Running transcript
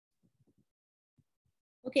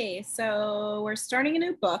Okay, so we're starting a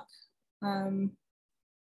new book. Um,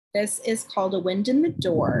 this is called A Wind in the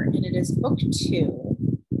Door, and it is book 2.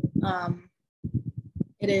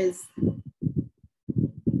 It is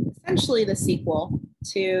essentially the sequel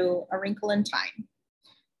to A Wrinkle in Time.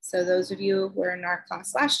 So those of you who were in our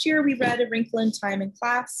class last year, we read A Wrinkle in Time in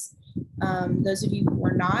class. Those of you who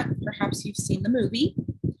were not, perhaps you've seen the movie.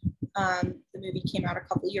 The movie came out a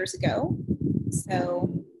couple years ago.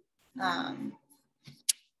 So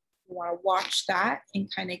you want to watch that and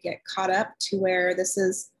kind of get caught up to where this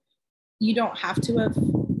is, you don't have to have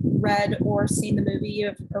read or seen the movie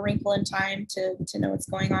of A Wrinkle in Time to know what's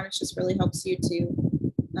going on. It just really helps you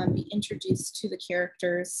to be introduced to the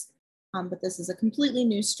characters. But this is a completely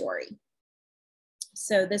new story.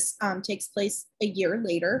 So this takes place a year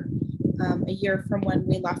later, a year from when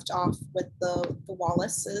we left off with the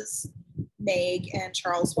Wallaces, Meg and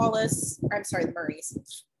Charles Wallace. I'm sorry, the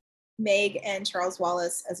Murrays. Meg and Charles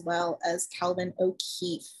Wallace, as well as Calvin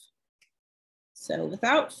O'Keefe. So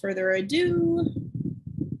without further ado,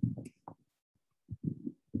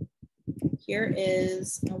 here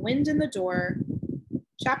is A Wind in the Door,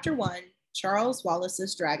 Chapter 1, Charles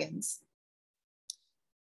Wallace's Dragons.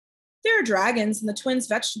 There are dragons in the twins'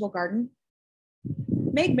 vegetable garden.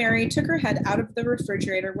 Meg Mary took her head out of the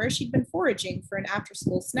refrigerator where she'd been foraging for an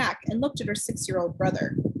after-school snack and looked at her 6-year-old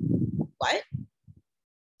brother. What?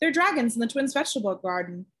 There are dragons in the twins' vegetable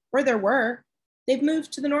garden, or there were. They've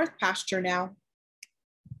moved to the north pasture now.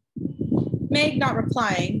 Meg not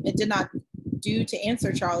replying, it did not do to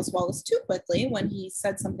answer Charles Wallace too quickly when he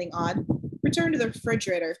said something odd, returned to the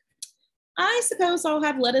refrigerator. I suppose I'll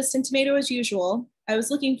have lettuce and tomato as usual. I was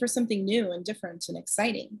looking for something new and different and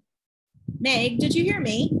exciting. Meg, did you hear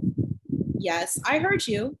me? Yes, I heard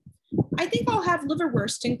you. I think I'll have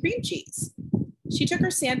liverwurst and cream cheese. She took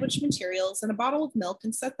her sandwich materials and a bottle of milk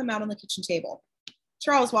and set them out on the kitchen table.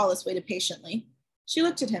 Charles Wallace waited patiently. She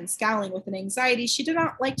looked at him, scowling with an anxiety she did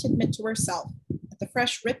not like to admit to herself, at the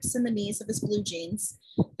fresh rips in the knees of his blue jeans,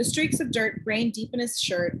 the streaks of dirt grained deep in his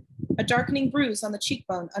shirt, a darkening bruise on the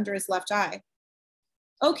cheekbone under his left eye.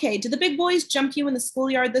 Okay, did the big boys jump you in the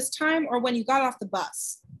schoolyard this time or when you got off the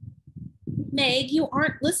bus? Meg, you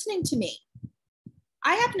aren't listening to me.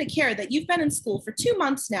 I happen to care that you've been in school for 2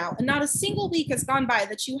 months now and not a single week has gone by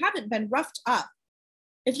that you haven't been roughed up.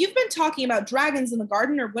 If you've been talking about dragons in the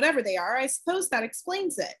garden or whatever they are, I suppose that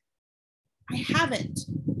explains it. I haven't.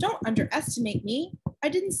 Don't underestimate me. I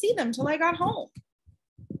didn't see them till I got home.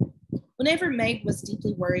 Whenever Meg was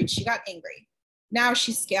deeply worried, she got angry. Now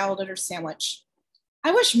she scowled at her sandwich.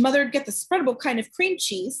 I wish Mother'd get the spreadable kind of cream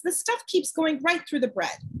cheese. The stuff keeps going right through the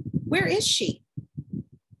bread. Where is she?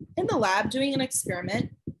 In the lab doing an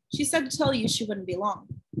experiment. She said to tell you she wouldn't be long.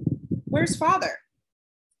 Where's Father?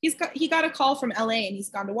 He got a call from LA and he's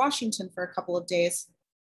gone to Washington for a couple of days.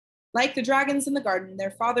 Like the dragons in the garden,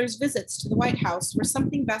 their father's visits to the White House were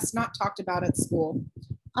something best not talked about at school.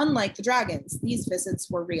 Unlike the dragons, these visits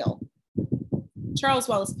were real. Charles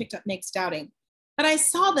Wallace picked up Meg's doubting. But I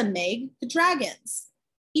saw them, Meg, the dragons.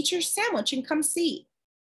 Eat your sandwich and come see.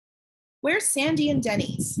 Where's Sandy and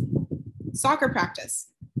Denny's? Soccer practice.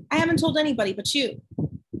 I haven't told anybody but you.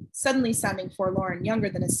 Suddenly sounding forlorn, younger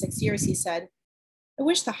than his 6 years, he said, I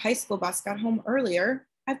wish the high school bus got home earlier.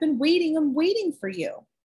 I've been waiting and waiting for you.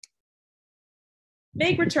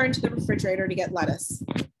 Meg returned to the refrigerator to get lettuce.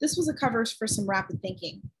 This was a cover for some rapid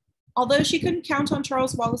thinking. Although she couldn't count on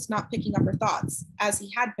Charles Wallace not picking up her thoughts, as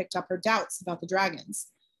he had picked up her doubts about the dragons.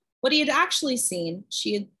 What he had actually seen,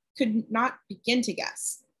 could not begin to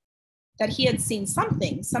guess. That he had seen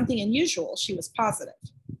something unusual, she was positive.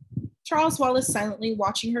 Charles Wallace silently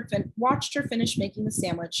watched her finish making the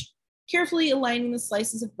sandwich, carefully aligning the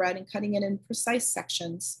slices of bread and cutting it in precise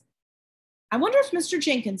sections. I wonder if Mr.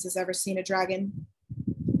 Jenkins has ever seen a dragon.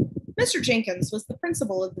 Mr. Jenkins was the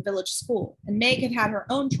principal of the village school, and Meg had had her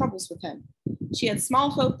own troubles with him. She had small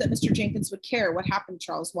hope that Mr. Jenkins would care what happened to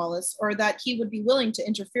Charles Wallace, or that he would be willing to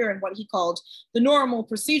interfere in what he called the normal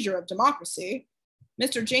procedure of democracy.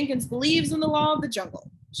 Mr. Jenkins believes in the law of the jungle.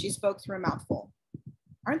 She spoke through a mouthful.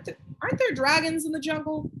 Aren't there dragons in the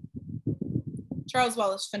jungle? Charles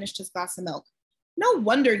Wallace finished his glass of milk. No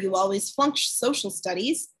wonder you always flunk social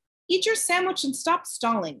studies. Eat your sandwich and stop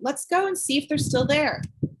stalling. Let's go and see if they're still there.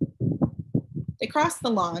 They crossed the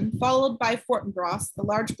lawn, followed by Fortinbras, the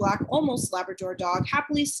large black, almost Labrador dog,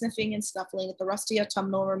 happily sniffing and snuffling at the rusty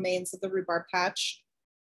autumnal remains of the rhubarb patch.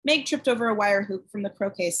 Meg tripped over a wire hoop from the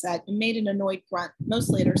croquet set and made an annoyed grunt,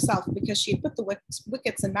 mostly at herself because she had put the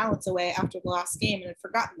wickets and mallets away after the last game and had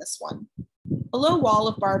forgotten this one. A low wall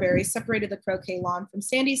of barberries separated the croquet lawn from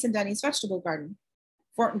Sandy's and Denny's vegetable garden.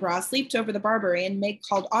 Fortinbras leaped over the barberry and Meg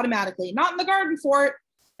called automatically, Not in the garden, Fort!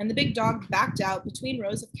 and the big dog backed out between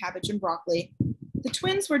rows of cabbage and broccoli. The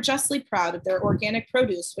twins were justly proud of their organic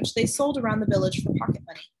produce, which they sold around the village for pocket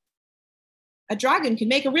money. A dragon can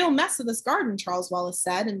make a real mess of this garden, Charles Wallace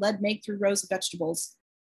said, and led Meg through rows of vegetables.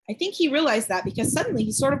 I think he realized that because suddenly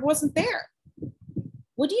he sort of wasn't there.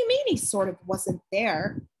 What do you mean he sort of wasn't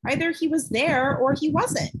there? Either he was there or he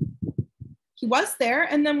wasn't. He was there,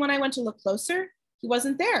 and then when I went to look closer, he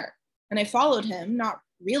wasn't there. And I followed him, not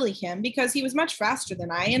really him, because he was much faster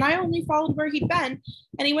than I, and I only followed where he'd been,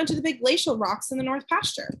 and he went to the big glacial rocks in the north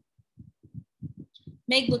pasture.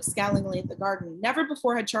 Meg looked scowlingly at the garden. Never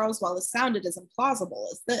before had Charles Wallace sounded as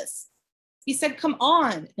implausible as this. He said, "Come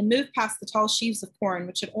on," and moved past the tall sheaves of corn,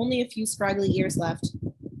 which had only a few scraggly ears left.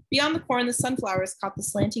 Beyond the corn, the sunflowers caught the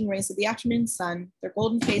slanting rays of the afternoon sun, their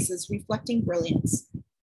golden faces reflecting brilliance.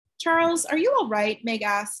 "Charles, are you all right?" Meg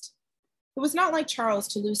asked. It was not like Charles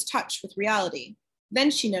to lose touch with reality. Then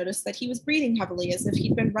she noticed that he was breathing heavily as if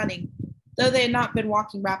he'd been running, though they had not been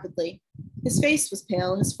walking rapidly. His face was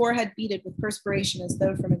pale, his forehead beaded with perspiration as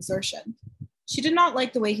though from exertion. She did not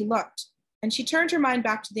like the way he looked, and she turned her mind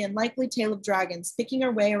back to the unlikely tale of dragons picking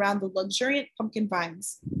her way around the luxuriant pumpkin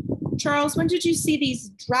vines. "Charles, when did you see these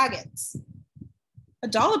dragons?" "A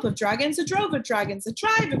dollop of dragons, a drove of dragons, a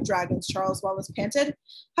drive of dragons," Charles Wallace panted.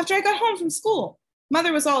 "After I got home from school.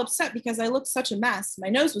 Mother was all upset because I looked such a mess. My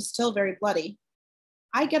nose was still very bloody."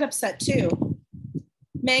 "I get upset too."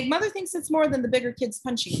 "Meg, Mother thinks it's more than the bigger kids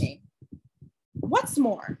punching me." "What's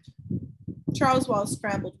more?" Charles Wallace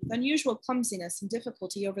scrambled with unusual clumsiness and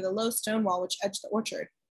difficulty over the low stone wall which edged the orchard.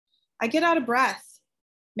 "I get out of breath."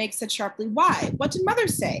 Meg said sharply, "Why? What did Mother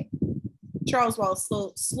say?" Charles Wallace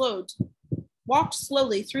walked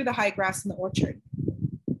slowly through the high grass in the orchard.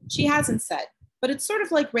 "She hasn't said, but it's sort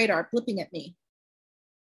of like radar blipping at me."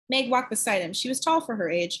 Meg walked beside him. She was tall for her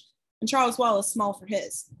age, and Charles Wallace small for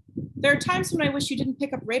his. "There are times when I wish you didn't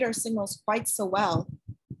pick up radar signals quite so well."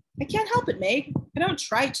 "I can't help it, Meg. I don't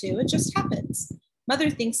try to. It just happens. Mother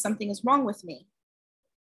thinks something is wrong with me."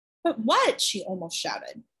 "But what?" she almost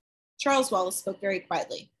shouted. Charles Wallace spoke very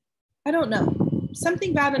quietly. "I don't know.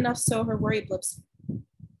 Something bad enough so her worry blips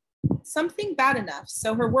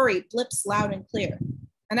loud and clear.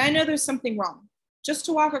 And I know there's something wrong. Just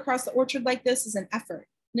to walk across the orchard like this is an effort,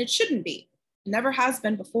 and it shouldn't be. It never has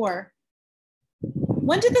been before."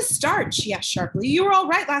 "When did this start?" she asked sharply. "You were all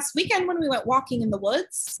right last weekend when we went walking in the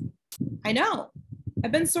woods." "I know.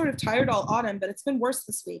 I've been sort of tired all autumn, but it's been worse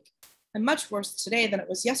this week, and much worse today than it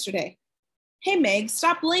was yesterday." "Hey, Meg,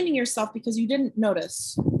 stop blaming yourself because you didn't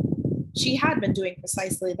notice." She had been doing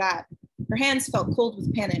precisely that. Her hands felt cold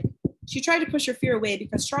with panic. She tried to push her fear away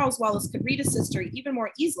because Charles Wallace could read his sister even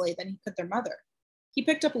more easily than he could their mother. He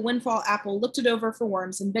picked up a windfall apple, looked it over for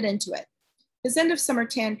worms, and bit into it. His end of summer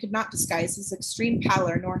tan could not disguise his extreme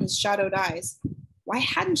pallor nor his shadowed eyes. Why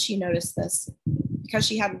hadn't she noticed this? Because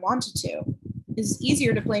she hadn't wanted to. It is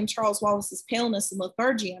easier to blame Charles Wallace's paleness and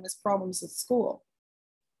lethargy on his problems at school.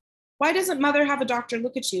 "Why doesn't Mother have a doctor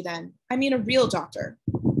look at you then? I mean a real doctor."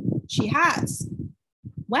 "She has."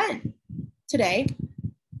 "When?" "Today."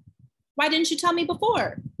 "Why didn't you tell me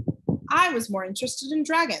before?" "I was more interested in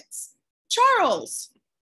dragons." "Charles!"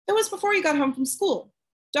 "It was before you got home from school.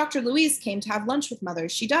 Dr. Louise came to have lunch with Mother.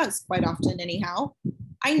 She does, quite often, anyhow."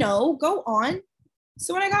 "I know. Go on."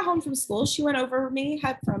 "So when I got home from school, she went over me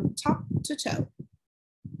head from top to toe."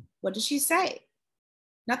 "What did she say?"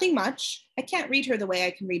 "Nothing much. I can't read her the way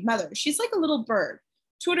I can read Mother. She's like a little bird,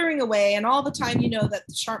 twittering away, and all the time you know that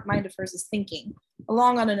the sharp mind of hers is thinking,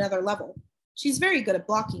 along on another level. She's very good at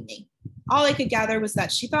blocking me. All I could gather was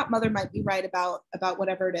that she thought Mother might be right about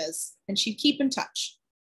whatever it is, and she'd keep in touch."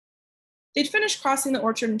 They'd finished crossing the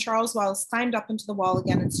orchard, and Charles Wallace climbed up into the wall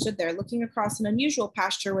again and stood there, looking across an unusual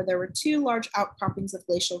pasture where there were 2 large outcroppings of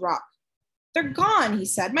glacial rock. "They're gone," he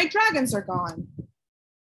said. "My dragons are gone."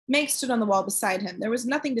 Meg stood on the wall beside him. There was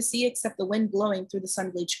nothing to see except the wind blowing through the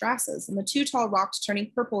sun-bleached grasses and the 2 tall rocks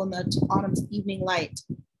turning purple in the autumn's evening light.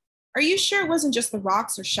 "Are you sure it wasn't just the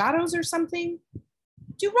rocks or shadows or something?"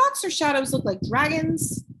 "Do rocks or shadows look like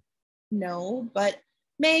dragons?" "No, but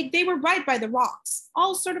Meg, they were right by the rocks,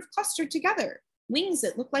 all sort of clustered together. Wings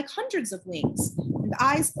that looked like hundreds of wings, and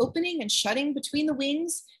eyes opening and shutting between the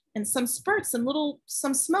wings, and some smoke and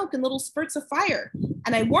little spurts of fire.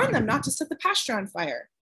 And I warned them not to set the pasture on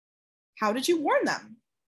fire." "How did you warn them?"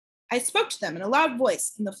 "I spoke to them in a loud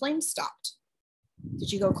voice, and the flames stopped."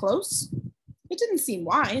 "Did you go close?" "It didn't seem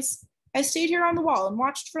wise. I stayed here on the wall and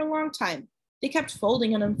watched for a long time. They kept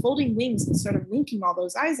folding and unfolding wings and sort of winking all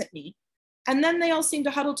those eyes at me. And then they all seemed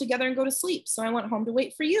to huddle together and go to sleep, so I went home to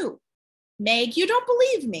wait for you." "Meg, you don't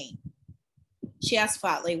believe me." She asked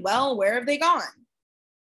flatly, "Well, where have they gone?"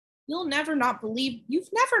 You've never not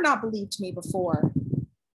believed me before.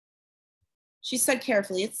 She said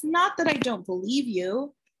carefully, it's not that I don't believe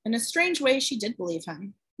you. In a strange way, she did believe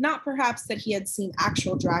him. Not perhaps that he had seen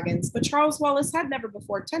actual dragons, but Charles Wallace had never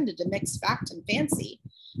before tended to mix fact and fancy.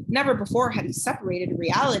 Never before had he separated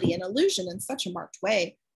reality and illusion in such a marked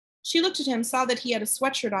way. She looked at him, saw that he had a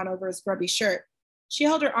sweatshirt on over his grubby shirt. She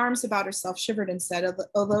held her arms about herself, shivered, and said,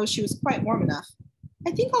 although she was quite warm enough,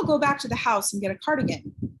 I think I'll go back to the house and get a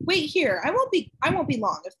cardigan. Wait here, I won't be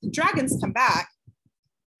long. If the dragons come back,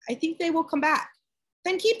 I think they will come back.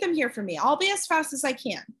 Then keep them here for me. I'll be as fast as I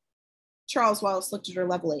can. Charles Wallace looked at her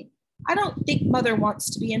levelly. I don't think Mother wants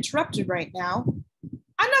to be interrupted right now.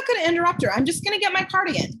 I'm not going to interrupt her. I'm just going to get my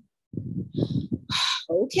cardigan.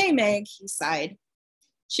 Okay, Meg, he sighed.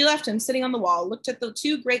 She left him sitting on the wall, looked at the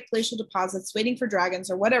two great glacial deposits, waiting for dragons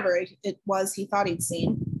or whatever it was he thought he'd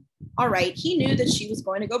seen. All right, he knew that she was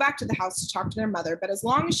going to go back to the house to talk to their mother, but as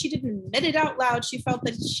long as she didn't admit it out loud, she felt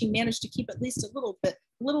that she managed to keep at least a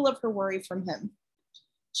little of her worry from him.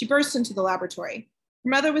 She burst into the laboratory. Her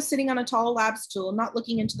mother was sitting on a tall lab stool, not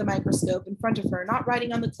looking into the microscope in front of her, not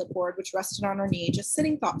writing on the clipboard, which rested on her knee, just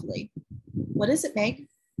sitting thoughtfully. What is it, Meg?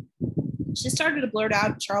 She started to blurt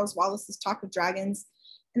out Charles Wallace's talk of dragons,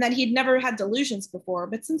 and that he'd never had delusions before,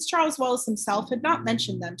 but since Charles Wallace himself had not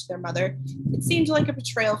mentioned them to their mother, it seemed like a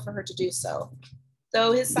betrayal for her to do so,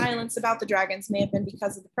 though his silence about the dragons may have been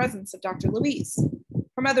because of the presence of Dr. Louise.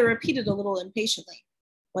 Her mother repeated a little impatiently,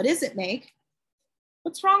 What is it, Meg?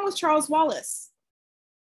 What's wrong with Charles Wallace?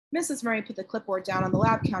 Mrs. Murray put the clipboard down on the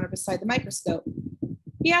lab counter beside the microscope.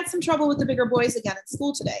 He had some trouble with the bigger boys again at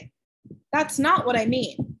school today. That's not what I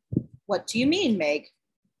mean. What do you mean, Meg?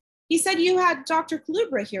 He said you had Dr.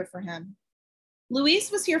 Kalubra here for him. Louise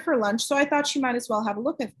was here for lunch, so I thought she might as well have a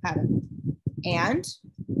look at him. And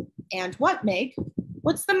what, Meg?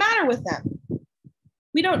 What's the matter with them?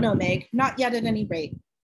 We don't know, Meg, not yet at any rate.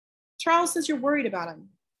 Charles says you're worried about him.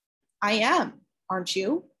 I am, aren't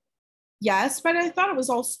you? Yes, but I thought it was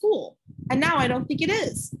all school, and now I don't think it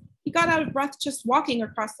is. He got out of breath just walking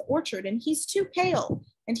across the orchard, and he's too pale,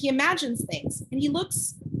 and he imagines things, and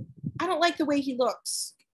I don't like the way he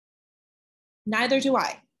looks. Neither do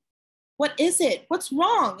I. What is it? What's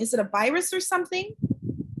wrong? Is it a virus or something?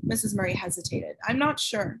 Mrs. Murray hesitated. I'm not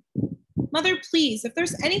sure. Mother, please, if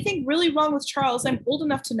there's anything really wrong with Charles, I'm old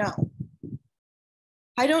enough to know.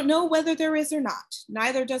 I don't know whether there is or not.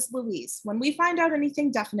 Neither does Louise. When we find out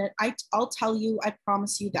anything definite, I'll tell you, I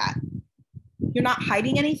promise you that. You're not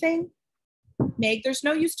hiding anything? Meg, there's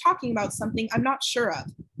no use talking about something I'm not sure of.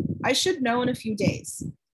 I should know in a few days.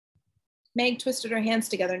 Meg twisted her hands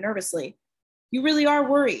together nervously. You really are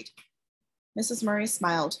worried. Mrs. Murray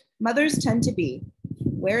smiled. Mothers tend to be.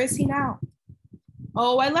 Where is he now?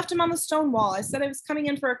 Oh, I left him on the stone wall. I said I was coming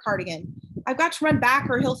in for a cardigan. I've got to run back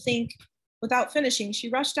or he'll think. Without finishing, she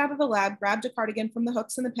rushed out of the lab, grabbed a cardigan from the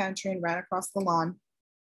hooks in the pantry, and ran across the lawn.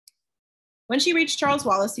 When she reached Charles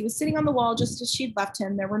Wallace, he was sitting on the wall just as she'd left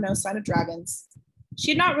him. There were no sign of dragons.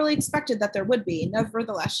 She had not really expected that there would be.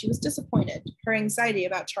 Nevertheless, she was disappointed. Her anxiety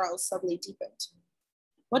about Charles suddenly deepened.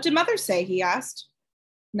 What did Mother say? He asked.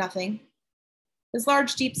 Nothing. His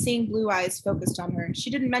large, deep-seeing blue eyes focused on her. She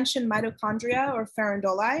didn't mention mitochondria or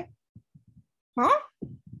farandolae. Huh?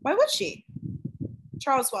 Why would she?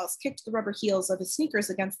 Charles Wallace kicked the rubber heels of his sneakers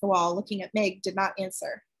against the wall, looking at Meg, did not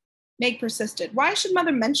answer. Meg persisted. Why should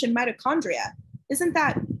Mother mention mitochondria? Isn't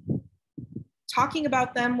that talking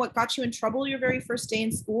about them what got you in trouble your very first day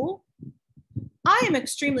in school? I am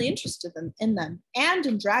extremely interested in them and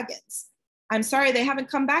in dragons. I'm sorry they haven't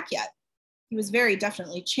come back yet. He was very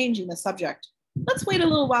definitely changing the subject. Let's wait a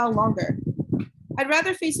little while longer. I'd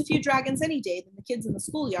rather face a few dragons any day than the kids in the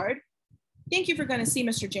schoolyard. Thank you for going to see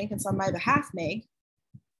Mr. Jenkins on my behalf, Meg.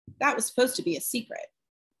 That was supposed to be a secret.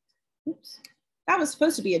 Oops. That was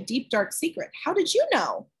supposed to be a deep, dark secret. How did you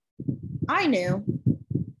know? I knew.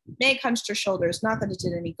 Meg hunched her shoulders, not that it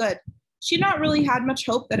did any good. She had not really had much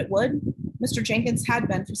hope that it would. Mr. Jenkins had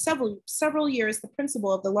been for several years the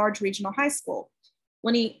principal of the large regional high school.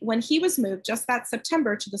 When he was moved just that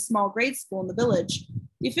September to the small grade school in the village,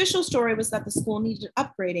 the official story was that the school needed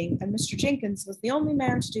upgrading and Mr. Jenkins was the only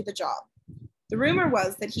man to do the job. The rumor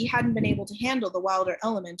was that he hadn't been able to handle the wilder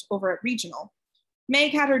element over at regional.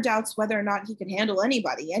 Meg had her doubts whether or not he could handle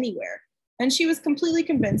anybody anywhere, and she was completely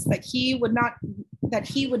convinced that he would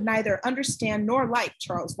neither understand nor like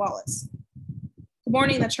Charles Wallace. The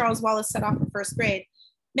morning that Charles Wallace set off for first grade,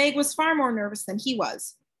 Meg was far more nervous than he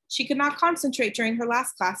was. She could not concentrate during her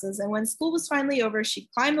last classes, and when school was finally over, she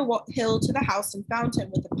climbed the hill to the house and found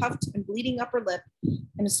him with a puffed and bleeding upper lip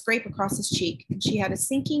and a scrape across his cheek, and she had a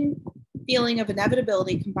sinking feeling of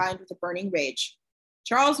inevitability combined with a burning rage.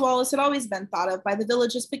 Charles Wallace had always been thought of by the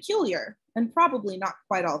village as peculiar, and probably not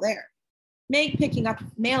quite all there. Meg, picking up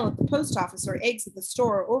mail at the post office or eggs at the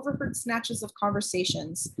store, overheard snatches of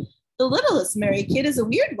conversations. The littlest Mary kid is a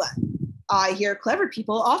weird one. I hear clever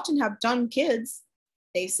people often have dumb kids.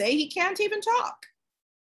 They say he can't even talk.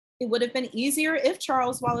 It would have been easier if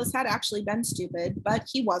Charles Wallace had actually been stupid, but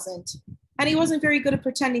he wasn't. And he wasn't very good at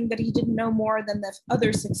pretending that he didn't know more than the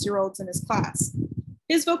other 6-year-olds in his class.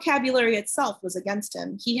 His vocabulary itself was against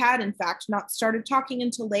him. He had, in fact, not started talking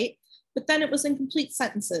until late, but then it was in complete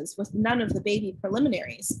sentences with none of the baby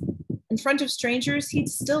preliminaries. In front of strangers, he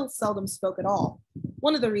still seldom spoke at all.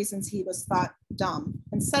 One of the reasons he was thought dumb.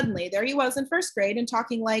 And suddenly, there he was in first grade and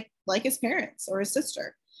talking like his parents or his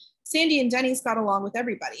sister. Sandy and Denny's got along with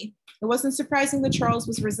everybody. It wasn't surprising that Charles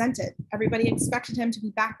was resented. Everybody expected him to be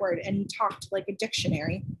backward, and he talked like a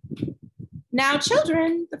dictionary. Now,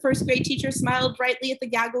 children, the first grade teacher smiled brightly at the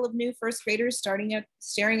gaggle of new first graders staring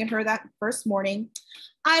at her that first morning.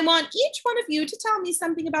 I want each one of you to tell me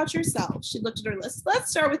something about yourself. She looked at her list.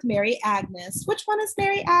 Let's start with Mary Agnes. Which one is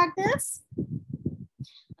Mary Agnes?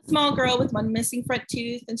 A small girl with one missing front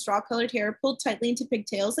tooth and straw-colored hair pulled tightly into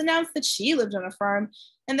pigtails announced that she lived on a farm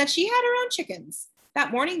and that she had her own chickens.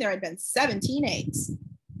 That morning there had been 17 eggs.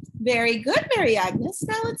 Very good, Mary Agnes.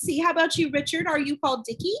 Now let's see. How about you, Richard? Are you called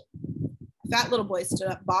Dickie? A fat little boy stood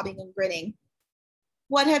up, bobbing and grinning.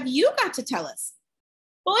 What have you got to tell us?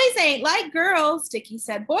 Boys ain't like girls, Dickie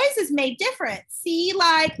said. Boys is made different. See,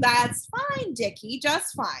 that's fine, Dickie,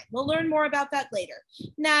 just fine. We'll learn more about that later.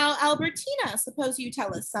 Now, Albertina, suppose you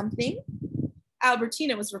tell us something.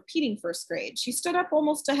 Albertina was repeating first grade. She stood up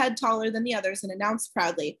almost a head taller than the others and announced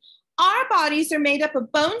proudly, our bodies are made up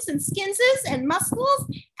of bones and skins and muscles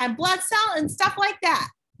and blood cell and stuff like that.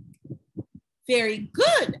 Very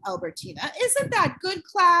good, Albertina. Isn't that good,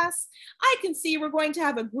 class? I can see we're going to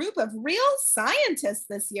have a group of real scientists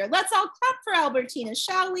this year. Let's all clap for Albertina,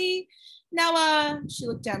 shall we? Now, she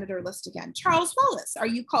looked down at her list again. Charles Wallace, are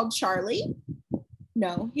you called Charlie?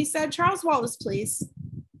 No, he said. Charles Wallace, please.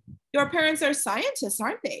 Your parents are scientists,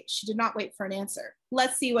 aren't they? She did not wait for an answer.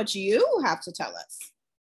 Let's see what you have to tell us.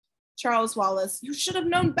 Charles Wallace, you should have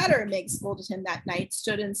known better, Meg scolded him that night,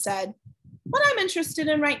 stood and said, what I'm interested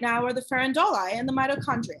in right now are the farandoli and the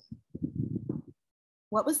mitochondria.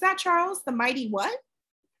 What was that, Charles? The mighty what?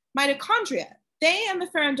 Mitochondria. They and the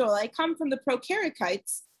farandoli come from the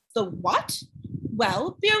prokaryotes. The what?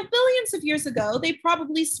 Well, billions of years ago, they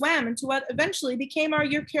probably swam into what eventually became our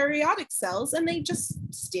eukaryotic cells, and they just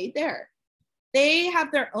stayed there. They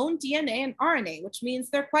have their own DNA and RNA, which means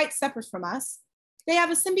they're quite separate from us. They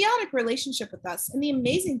have a symbiotic relationship with us, and the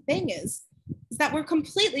amazing thing is that we're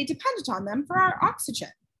completely dependent on them for our oxygen.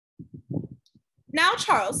 Now,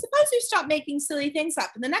 Charles, suppose you stop making silly things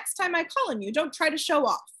up, and the next time I call on you, don't try to show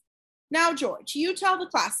off. Now, George, you tell the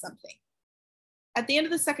class something. At the end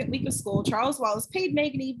of the second week of school, Charles Wallace paid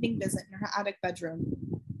Meg an evening visit in her attic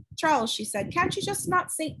bedroom. Charles, she said, can't you just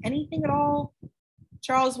not say anything at all?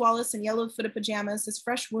 Charles Wallace, in yellow footed pajamas, his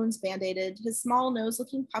fresh wounds band-aided, his small nose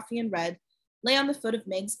looking puffy and red, lay on the foot of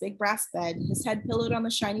Meg's big brass bed, his head pillowed on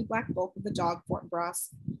the shiny black bulk of the dog, Fortinbras.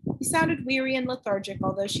 He sounded weary and lethargic,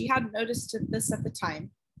 although she hadn't noticed this at the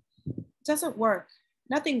time. It doesn't work.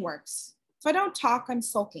 Nothing works. If I don't talk, I'm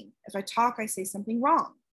sulking. If I talk, I say something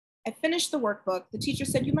wrong. I finished the workbook. The teacher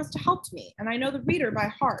said you must have helped me, and I know the reader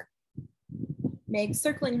by heart. Meg,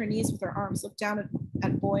 circling her knees with her arms, looked down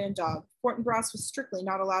at boy and dog. Fortinbras was strictly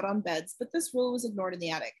not allowed on beds, but this rule was ignored in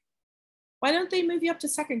the attic. Why don't they move you up to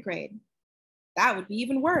second grade? That would be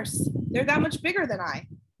even worse. They're that much bigger than I.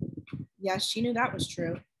 Yes, she knew that was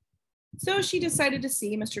true. So she decided to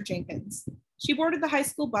see Mr. Jenkins. She boarded the high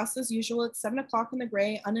school bus as usual at 7 o'clock in the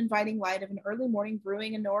gray, uninviting light of an early morning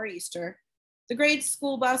brewing and nor'easter. The grade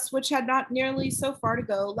school bus, which had not nearly so far to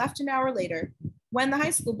go, left an hour later. When the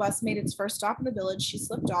high school bus made its first stop in the village, she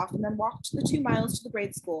slipped off and then walked the 2 miles to the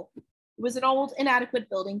grade school. It was an old, inadequate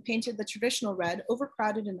building painted the traditional red,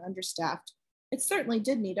 overcrowded and understaffed. It certainly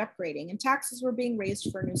did need upgrading, and taxes were being raised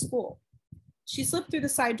for a new school. She slipped through the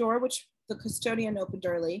side door, which the custodian opened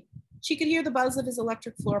early. She could hear the buzz of his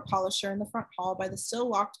electric floor polisher in the front hall by the still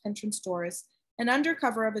locked entrance doors, and under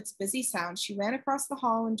cover of its busy sound, she ran across the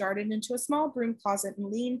hall and darted into a small broom closet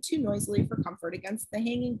and leaned too noisily for comfort against the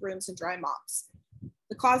hanging brooms and dry mops.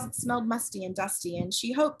 The closet smelled musty and dusty, and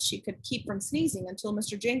she hoped she could keep from sneezing until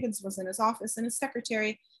Mr. Jenkins was in his office and his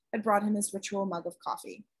secretary had brought him his ritual mug of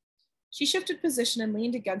coffee. She shifted position and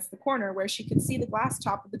leaned against the corner where she could see the glass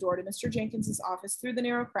top of the door to Mr. Jenkins's office through the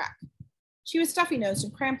narrow crack. She was stuffy-nosed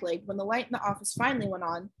and cramp-legged when the light in the office finally went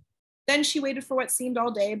on. Then she waited for what seemed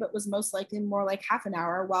all day, but was most likely more like half an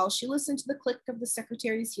hour, while she listened to the click of the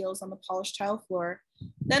secretary's heels on the polished tile floor,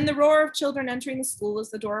 then the roar of children entering the school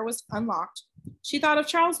as the door was unlocked. She thought of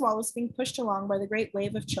Charles Wallace being pushed along by the great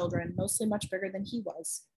wave of children, mostly much bigger than he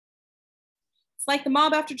was. It's like the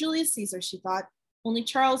mob after Julius Caesar, she thought, only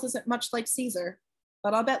Charles isn't much like Caesar.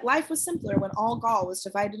 But I'll bet life was simpler when all Gaul was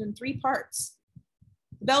divided in 3 parts.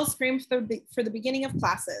 The bell screamed for the beginning of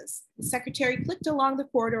classes. The secretary clicked along the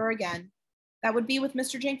corridor again. That would be with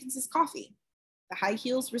Mr. Jenkins's coffee. The high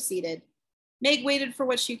heels receded. Meg waited for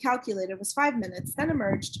what she calculated was 5 minutes, then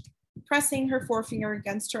emerged, pressing her forefinger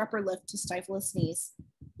against her upper lip to stifle a sneeze.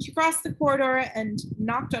 She crossed the corridor and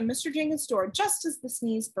knocked on Mr. Jenkins's door just as the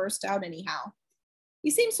sneeze burst out anyhow.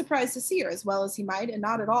 He seemed surprised to see her as well as he might, and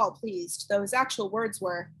not at all pleased, though his actual words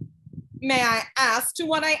were, "May I ask to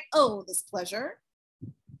what I owe this pleasure?"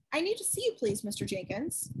 "I need to see you, please, Mr.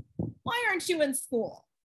 Jenkins." "Why aren't you in school?"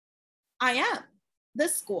 "I am.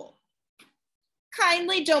 This school."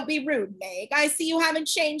 "Kindly don't be rude, Meg. I see you haven't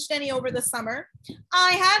changed any over the summer.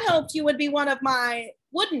 I had hoped you wouldn't be one of my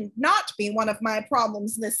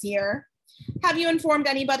problems this year. Have you informed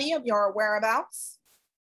anybody of your whereabouts?"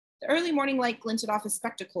 The early morning light glinted off his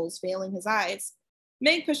spectacles, veiling his eyes.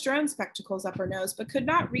 Meg pushed her own spectacles up her nose, but could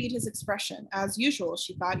not read his expression. As usual,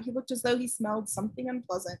 she thought, he looked as though he smelled something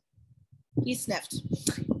unpleasant. He sniffed.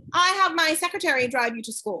 "I have my secretary drive you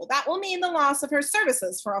to school. That will mean the loss of her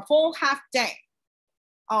services for a full half day."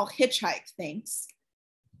 "I'll hitchhike, thanks."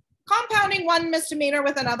 "Compounding one misdemeanor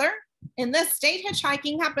with another. In this state,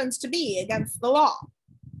 hitchhiking happens to be against the law."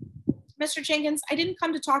 "Mr. Jenkins, I didn't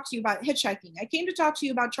come to talk to you about hitchhiking. I came to talk to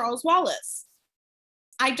you about Charles Wallace."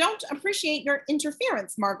 "I don't appreciate your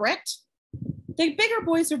interference, Margaret." "The bigger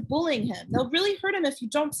boys are bullying him. They'll really hurt him if you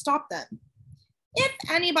don't stop them." "If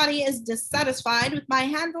anybody is dissatisfied with my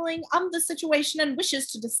handling of the situation and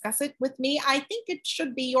wishes to discuss it with me, I think it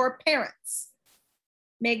should be your parents."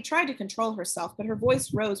 Meg tried to control herself, but her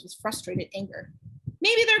voice rose with frustrated anger.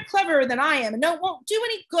 "Maybe they're cleverer than I am, and it won't do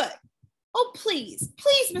any good. Oh, please,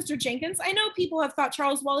 please, Mr. Jenkins. I know people have thought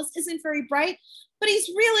Charles Wallace isn't very bright, but he's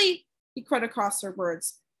really," he cut across her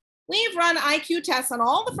words. "We've run IQ tests on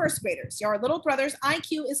all the first graders. Your little brother's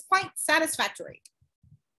IQ is quite satisfactory."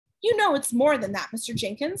 "You know it's more than that, Mr.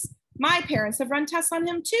 Jenkins. My parents have run tests on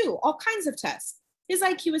him too, all kinds of tests. His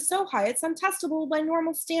IQ is so high it's untestable by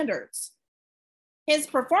normal standards." "His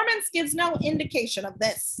performance gives no indication of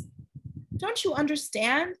this." "Don't you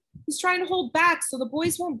understand? He's trying to hold back so the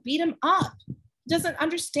boys won't beat him up. He doesn't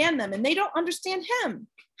understand them, and they don't understand him.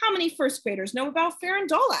 How many first graders know about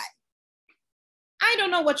Farandole?" "I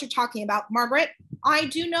don't know what you're talking about, Margaret. I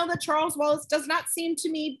do know that Charles Wallace does not seem to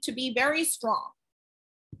me to be very strong."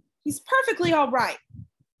 "He's perfectly all right."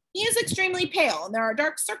 "He is extremely pale, and there are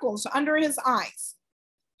dark circles under his eyes."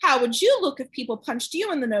 "How would you look if people punched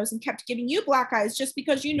you in the nose and kept giving you black eyes just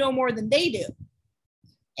because you know more than they do?"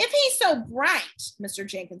 "If he's so bright," Mr.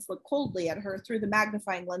 Jenkins looked coldly at her through the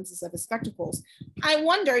magnifying lenses of his spectacles, "I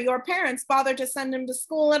wonder your parents bothered to send him to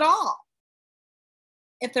school at all."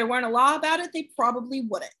 "If there weren't a law about it, they probably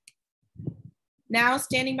wouldn't." Now,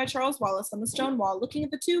 standing by Charles Wallace on the stone wall, looking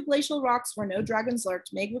at the 2 glacial rocks where no dragons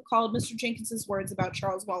lurked, Meg recalled Mr. Jenkins's words about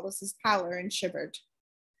Charles Wallace's pallor and shivered.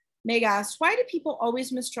 Meg asked, "Why do people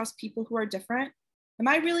always mistrust people who are different? Am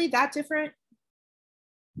I really that different?"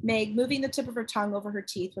 Meg, moving the tip of her tongue over her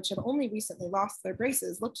teeth, which had only recently lost their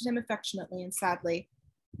braces, looked at him affectionately and sadly.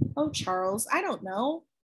 "Oh, Charles, I don't know.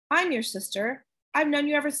 I'm your sister. I've known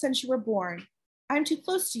you ever since you were born. I'm too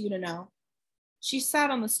close to you to know." She sat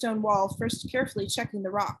on the stone wall, first carefully checking the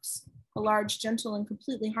rocks. A large, gentle, and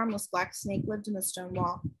completely harmless black snake lived in the stone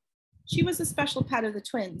wall. She was a special pet of the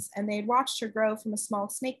twins, and they had watched her grow from a small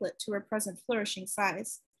snakelet to her present flourishing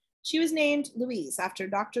size. She was named Louise after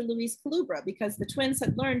Dr. Louise Calubra because the twins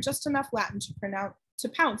had learned just enough Latin to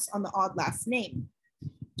pounce on the odd last name.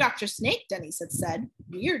 "Dr. Snake," Dennis had said.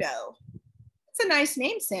 "Weirdo." "It's a nice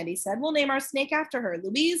name," Sandy said. "We'll name our snake after her,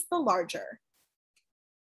 Louise the Larger."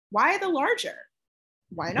 "Why the larger?"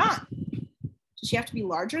 "Why not? Does she have to be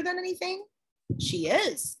larger than anything?" "She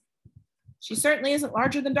is." "She certainly isn't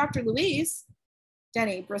larger than Dr. Louise."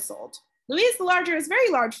 Denny bristled. "Louise the Larger is very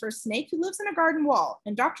large for a snake who lives in a garden wall,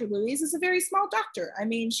 and Dr. Louise is a very small doctor. I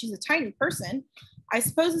mean, she's a tiny person. I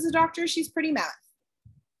suppose as a doctor, she's pretty math."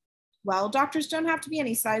 "Well, doctors don't have to be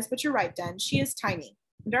any size, but you're right, Den. She is tiny,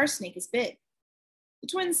 and our snake is big." The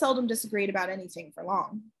twins seldom disagreed about anything for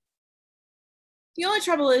long. "The only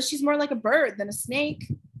trouble is she's more like a bird than a snake."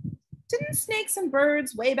 "Didn't snakes and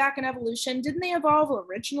birds way back in evolution, didn't they evolve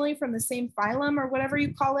originally from the same phylum or whatever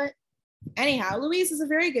you call it? Anyhow, Louise is a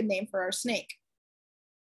very good name for our snake."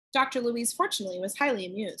 Dr. Louise, fortunately, was highly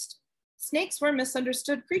amused. Snakes were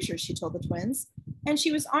misunderstood creatures, she told the twins, and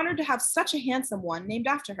she was honored to have such a handsome one named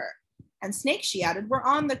after her. And snakes, she added, were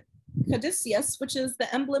on the caduceus, which is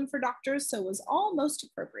the emblem for doctors, so it was all most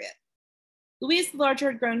appropriate. Louise the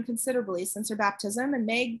larger had grown considerably since her baptism, and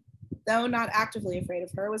Meg, though not actively afraid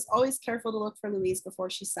of her, was always careful to look for Louise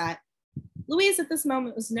before she sat. Louise at this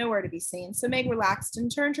moment was nowhere to be seen, so Meg relaxed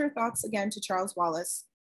and turned her thoughts again to Charles Wallace.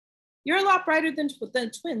 You're a lot brighter than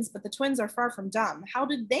the twins, but the twins are far from dumb. How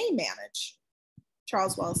did they manage?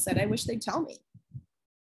 Charles Wallace said, I wish they'd tell me.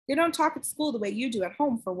 They don't talk at school the way you do at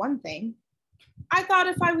home, for one thing. I thought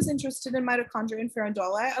if I was interested in mitochondria and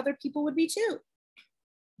farandolae, other people would be too.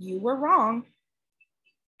 You were wrong.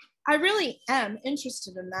 I really am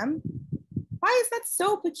interested in them. Why is that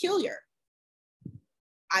so peculiar?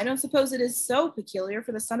 I don't suppose it is so peculiar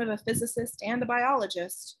for the son of a physicist and a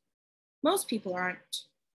biologist. Most people aren't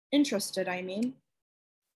interested, I mean.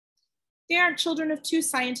 They aren't children of two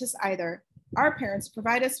scientists either. Our parents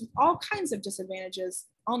provide us with all kinds of disadvantages.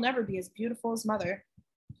 I'll never be as beautiful as mother.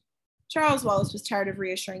 Charles Wallace was tired of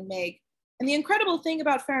reassuring Meg, and the incredible thing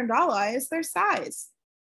about farandolae is their size.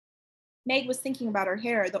 Meg was thinking about her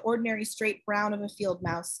hair, the ordinary straight brown of a field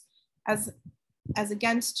mouse, as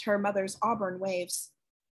against her mother's auburn waves.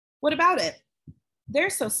 What about it? They're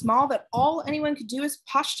so small that all anyone could do is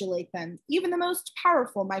postulate them. Even the most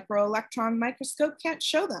powerful microelectron microscope can't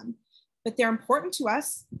show them. But they're important to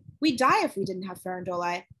us. We'd die if we didn't have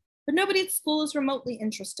farandolae. But nobody at school is remotely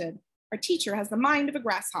interested. Our teacher has the mind of a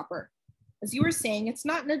grasshopper. As you were saying, it's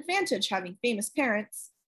not an advantage having famous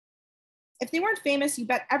parents. If they weren't famous, you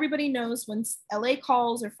bet everybody knows when LA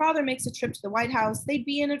calls or father makes a trip to the White House, they'd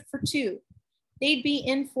be in it for two. They'd be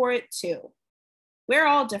in for it too. We're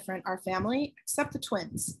all different, our family, except the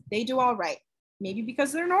twins. They do all right, maybe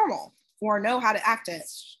because they're normal or know how to act it.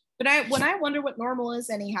 But when I wonder what normal is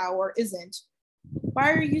anyhow or isn't,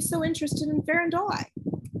 why are you so interested in farandolae?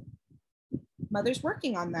 Mother's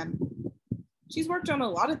working on them. She's worked on a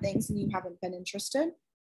lot of things and you haven't been interested.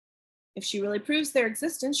 If she really proves their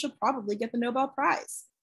existence, she'll probably get the Nobel Prize.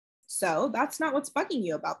 So that's not what's bugging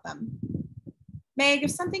you about them. Meg,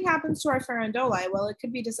 if something happens to our farandolae, well, it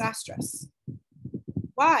could be disastrous.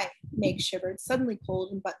 Why? Meg shivered, suddenly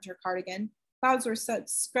cold, and buttoned her cardigan. Clouds were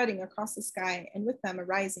spreading across the sky, and with them a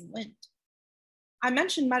rising wind. I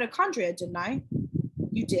mentioned mitochondria, didn't I?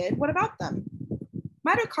 You did? What about them?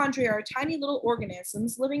 Mitochondria are tiny little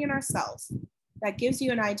organisms living in our cells. That gives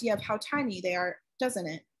you an idea of how tiny they are, doesn't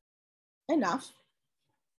it? Enough.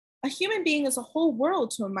 A human being is a whole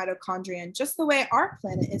world to a mitochondrion, just the way our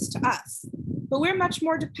planet is to us. But we're much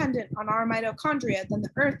more dependent on our mitochondria than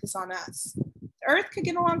the Earth is on us. The Earth could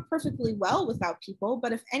get along perfectly well without people,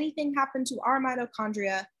 but if anything happened to our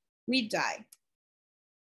mitochondria, we'd die.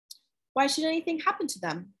 Why should anything happen to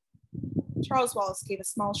them? Charles Wallace gave a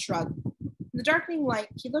small shrug. In the darkening light,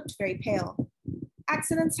 he looked very pale.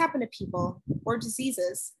 Accidents happen to people, or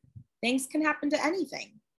diseases. Things can happen to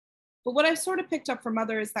anything. But what I've sort of picked up from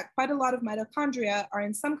Mother is that quite a lot of mitochondria are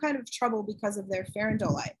in some kind of trouble because of their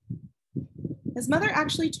farandolae. Has Mother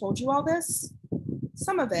actually told you all this?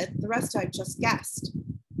 Some of it, the rest I've just guessed.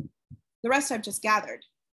 The rest I've just gathered.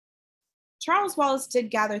 Charles Wallace did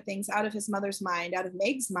gather things out of his mother's mind, out of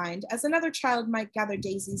Meg's mind, as another child might gather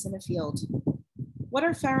daisies in a field. What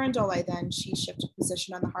are farandolae then? She shifted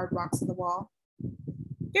position on the hard rocks of the wall.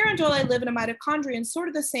 Farandolae live in a mitochondrion sort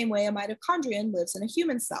of the same way a mitochondrion lives in a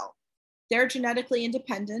human cell. They're genetically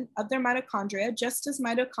independent of their mitochondria, just as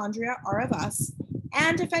mitochondria are of us.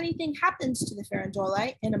 And if anything happens to the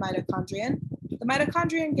farandolae in a mitochondrion, the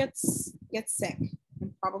mitochondrion gets sick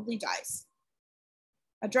and probably dies.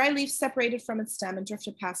 A dry leaf separated from its stem and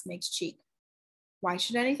drifted past Meg's cheek. Why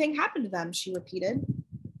should anything happen to them? She repeated.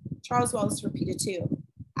 Charles Wallace repeated too.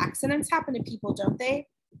 Accidents happen to people, don't they?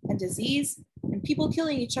 And disease, and people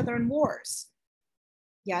killing each other in wars.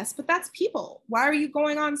 Yes, but that's people. Why are you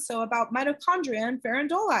going on so about mitochondria and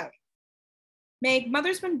farandolae? Meg,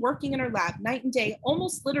 Mother's been working in her lab night and day,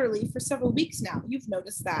 almost literally for several weeks now. You've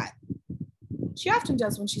noticed that. She often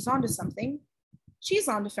does when she's onto something. She's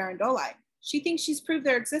onto farandolae. She thinks she's proved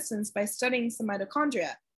their existence by studying some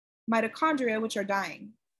mitochondria which are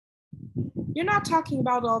dying. You're not talking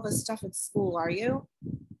about all this stuff at school, are you?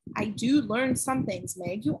 I do learn some things,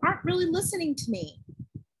 Meg. You aren't really listening to me.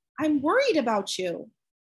 I'm worried about you.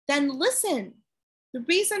 Then listen. The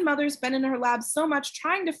reason Mother's been in her lab so much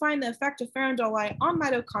trying to find the effect of farandolae on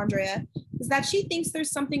mitochondria is that she thinks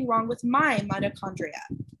there's something wrong with my mitochondria.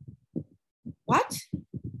 What?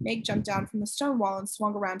 Meg jumped down from the stone wall and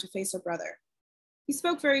swung around to face her brother. He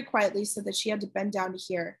spoke very quietly so that she had to bend down to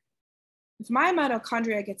hear. If my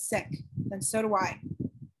mitochondria get sick, then so do I.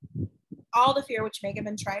 All the fear which Meg had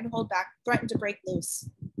been trying to hold back threatened to break loose.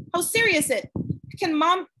 How serious is it? Can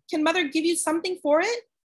mother give you something for it?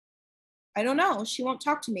 I don't know. She won't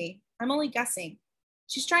talk to me. I'm only guessing.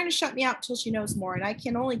 She's trying to shut me out till she knows more, and I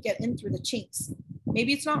can only get in through the chinks.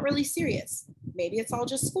 Maybe it's not really serious. Maybe it's all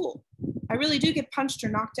just school. I really do get punched or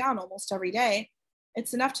knocked down almost every day.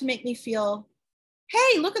 It's enough to make me feel,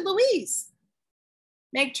 hey, look at Louise.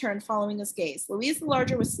 Meg turned, following his gaze. Louise the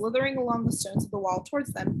larger was slithering along the stones of the wall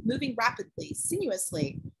towards them, moving rapidly,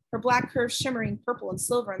 sinuously, her black curves shimmering purple and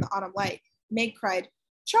silver in the autumn light. Meg cried,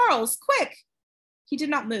 Charles, quick! He did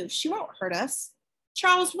not move. She won't hurt us.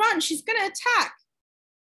 Charles, run! She's going to attack!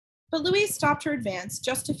 But Louise stopped her advance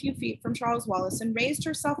just a few feet from Charles Wallace and raised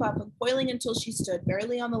herself up, uncoiling until she stood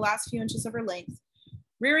barely on the last few inches of her length,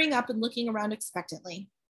 rearing up and looking around expectantly.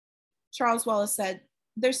 Charles Wallace said,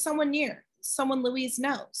 There's someone near, someone Louise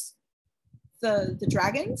knows. The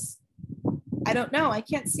dragons? I don't know. I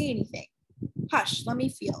can't see anything. Hush, let me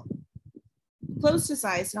feel. He closed his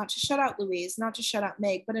eyes, not to shut out Louise, not to shut out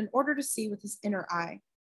Meg, but in order to see with his inner eye.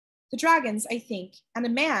 The dragons, I think, and a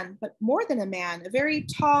man, but more than a man, a very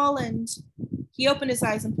tall and... He opened his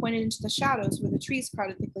eyes and pointed into the shadows where the trees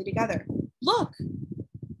crowded thickly together. Look!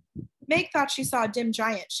 Meg thought she saw a dim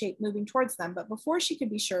giant shape moving towards them, but before she could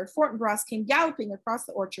be sure, Fortinbras came galloping across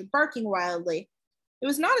the orchard, barking wildly. It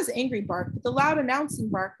was not his angry bark, but the loud announcing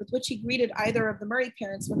bark with which he greeted either of the Murray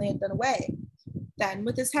parents when they had been away. Then,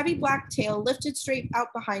 with his heavy black tail lifted straight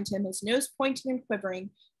out behind him, his nose pointing and quivering,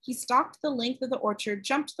 he stalked the length of the orchard,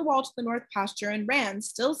 jumped the wall to the north pasture, and ran,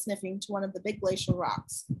 still sniffing, to one of the big glacial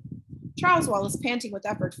rocks. Charles Wallace, panting with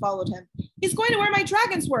effort, followed him. He's going to where my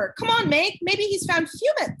dragons were. Come on, Meg. Maybe he's found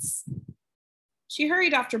humans. She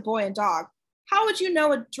hurried after boy and dog. How would you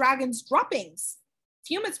know a dragon's droppings?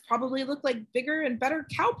 Humans probably look like bigger and better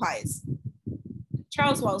cow pies.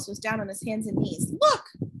 Charles Wallace was down on his hands and knees. Look!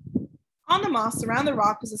 On the moss around the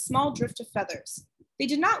rock was a small drift of feathers. They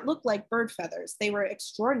did not look like bird feathers. They were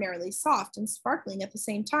extraordinarily soft and sparkling at the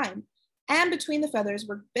same time, and between the feathers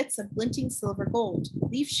were bits of glinting silver gold,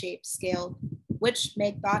 leaf-shaped, scaled, which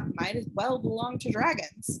Meg thought might as well belong to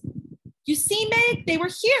dragons. You see, Meg, they were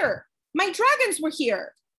here. My dragons were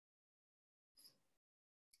here.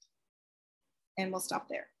 And we'll stop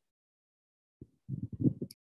there.